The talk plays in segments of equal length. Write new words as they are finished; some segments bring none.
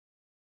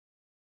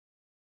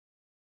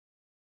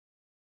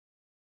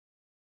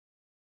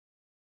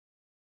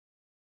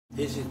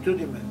This is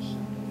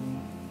two-dimensional,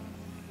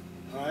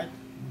 right?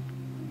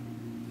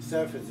 The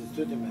surface is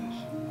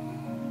two-dimensional.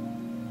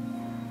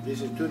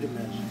 This is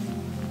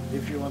two-dimensional.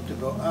 If you want to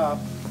go up,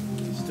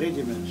 it's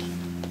three-dimensional.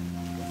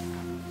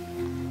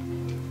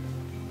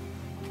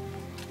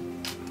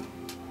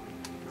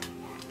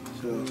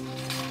 So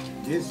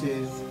this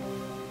is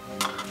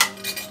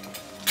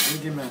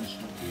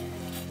three-dimensional.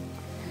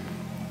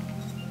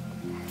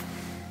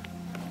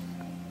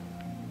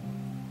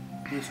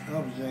 This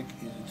object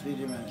is a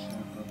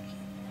three-dimensional object.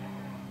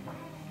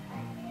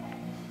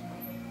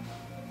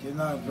 You're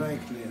not very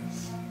clear.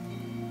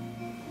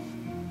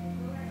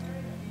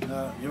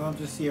 Now, you want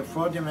to see a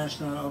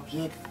four-dimensional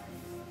object?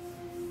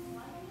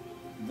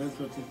 That's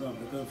what it's not,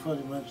 because a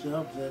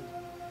four-dimensional object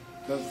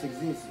doesn't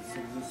exist. It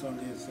exists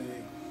only as a...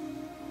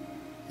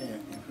 Here,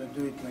 if I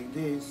do it like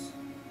this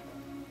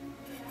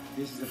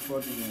is a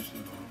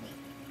four-dimensional object.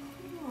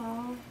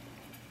 Oh.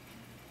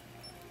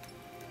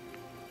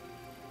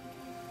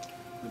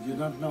 But you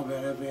don't know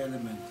where every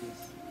element is.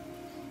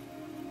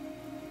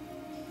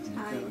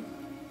 Time.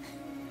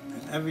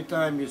 And every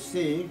time you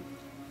see,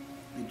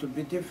 it will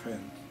be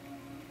different.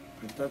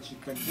 If you touch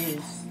it like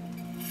this,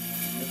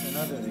 you get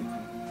another rhythm.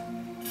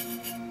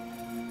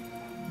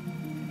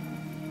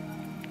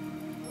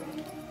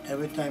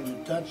 Every time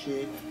you touch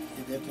it,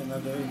 you get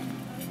another rhythm.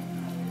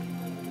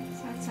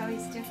 So it's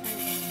always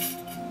different.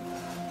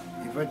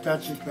 If I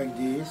touch it like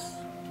this,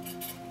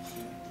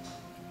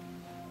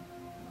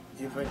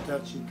 if I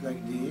touch it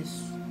like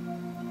this,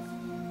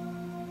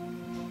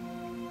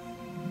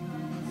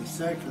 the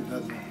circle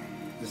doesn't,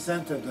 the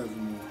center doesn't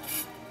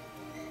move.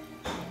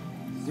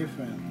 It's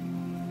different.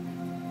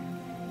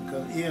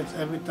 Because here,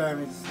 every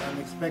time it's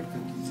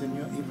unexpected. It's a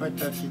new, if I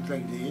touch it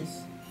like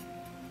this,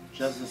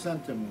 just the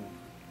center move.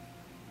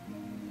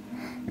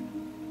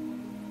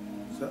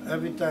 So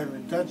every time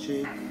you touch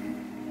it,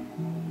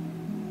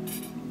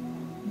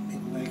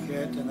 it may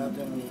create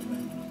another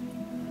movement.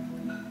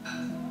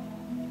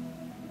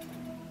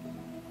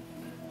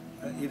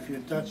 If you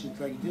touch it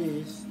like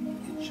this,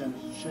 it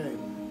changes shape.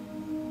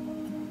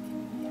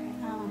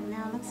 Oh,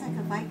 now it looks like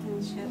a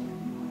Viking ship.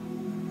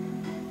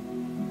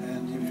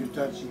 And if you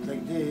touch it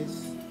like this,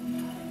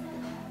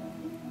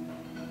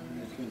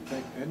 it can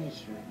take any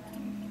shape.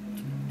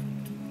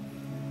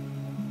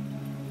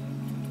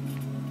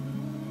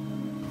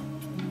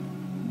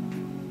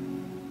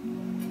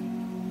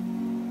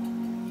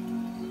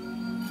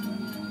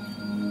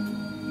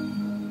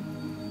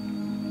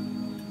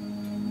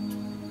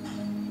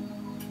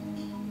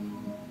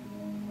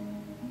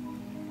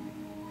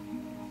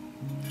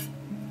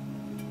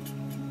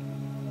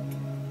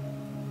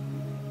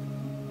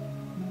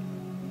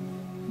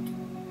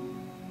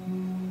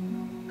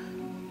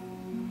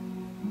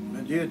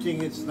 Do you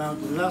think it's now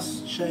the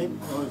last shape,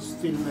 or it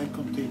still may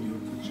continue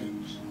to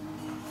change?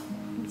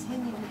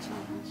 Continue to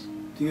change.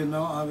 Do you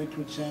know how it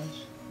will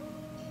change?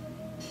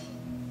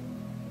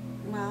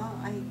 Well,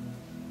 I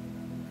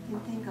can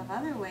think of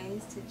other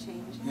ways to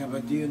change it. Yeah,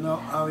 but do you know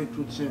how it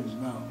will change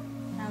now?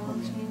 How will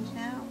it change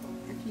now?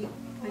 If you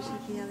push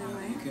it the other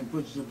way? You can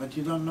push it, but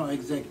you don't know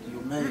exactly.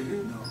 You may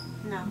know.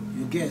 No.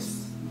 You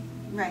guess.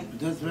 Right. But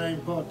that's very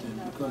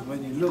important, because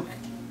when you look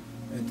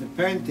at the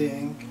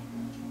painting,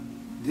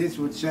 this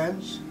would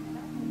change,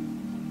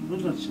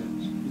 would not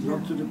change. It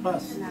belongs to the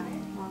past. No, it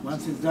won't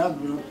Once change. it's done,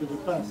 it belongs to the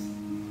past.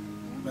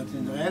 But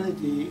in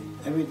reality,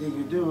 everything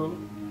you do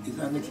is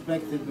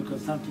unexpected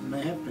because something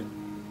may happen.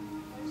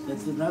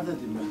 That's another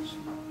dimension.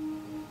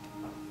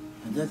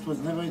 And that was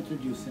never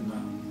introduced in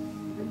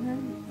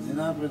art. Because in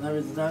art, whenever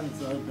it's done,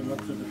 it's all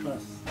belongs to the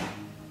past.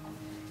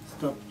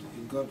 Stopped,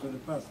 it goes to the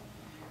past.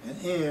 And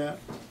here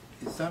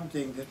is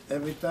something that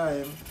every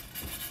time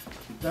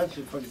you touch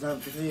it, for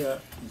example here,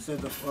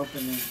 instead of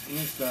opening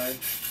inside,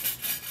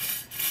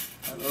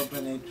 I'll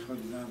open it, for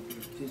example,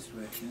 this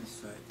way,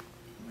 inside.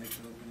 Make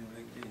it opening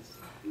like this.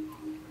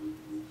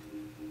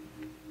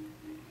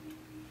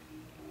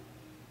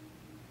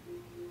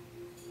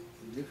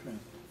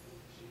 Different.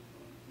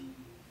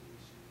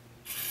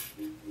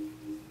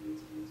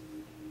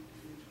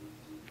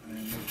 I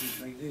make it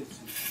like this.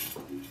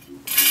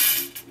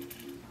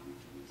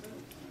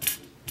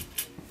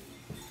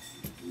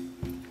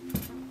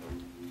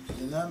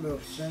 The number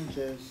of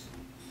changes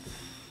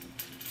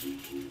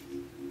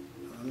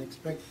are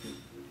unexpected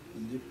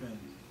and different.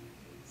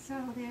 So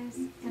there's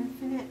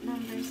infinite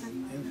numbers of...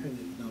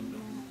 Infinite number.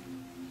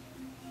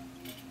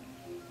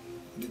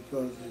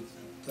 Because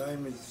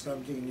time is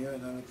something new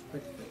and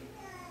unexpected.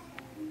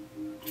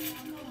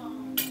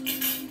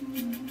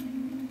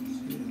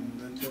 See,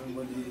 and let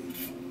everybody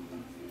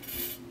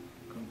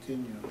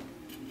continue.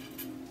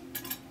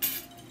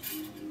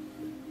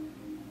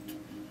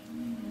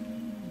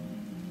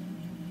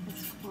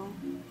 That's cool.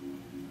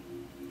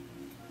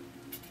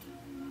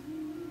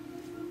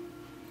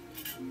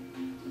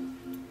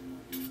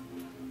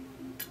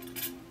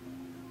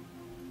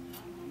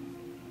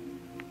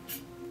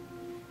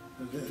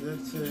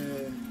 That's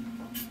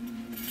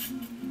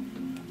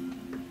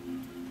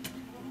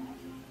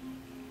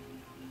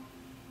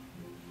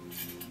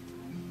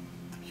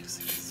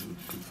Music is so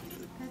good for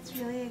that. That's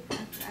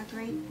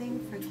great thing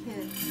for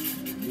kids.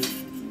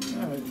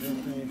 No, it's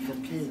not for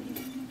kids.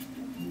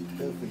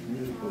 Perfect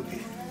nobody.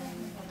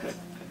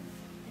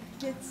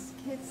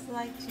 Kids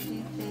like to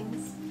do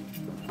things,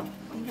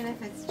 even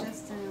if it's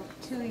just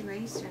 2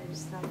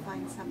 erasers, they'll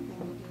find something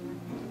to do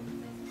with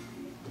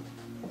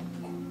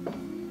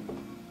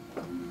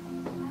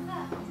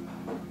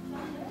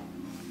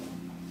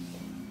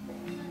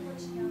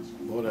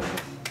it. Whatever.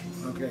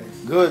 Okay.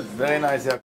 Good, very nice.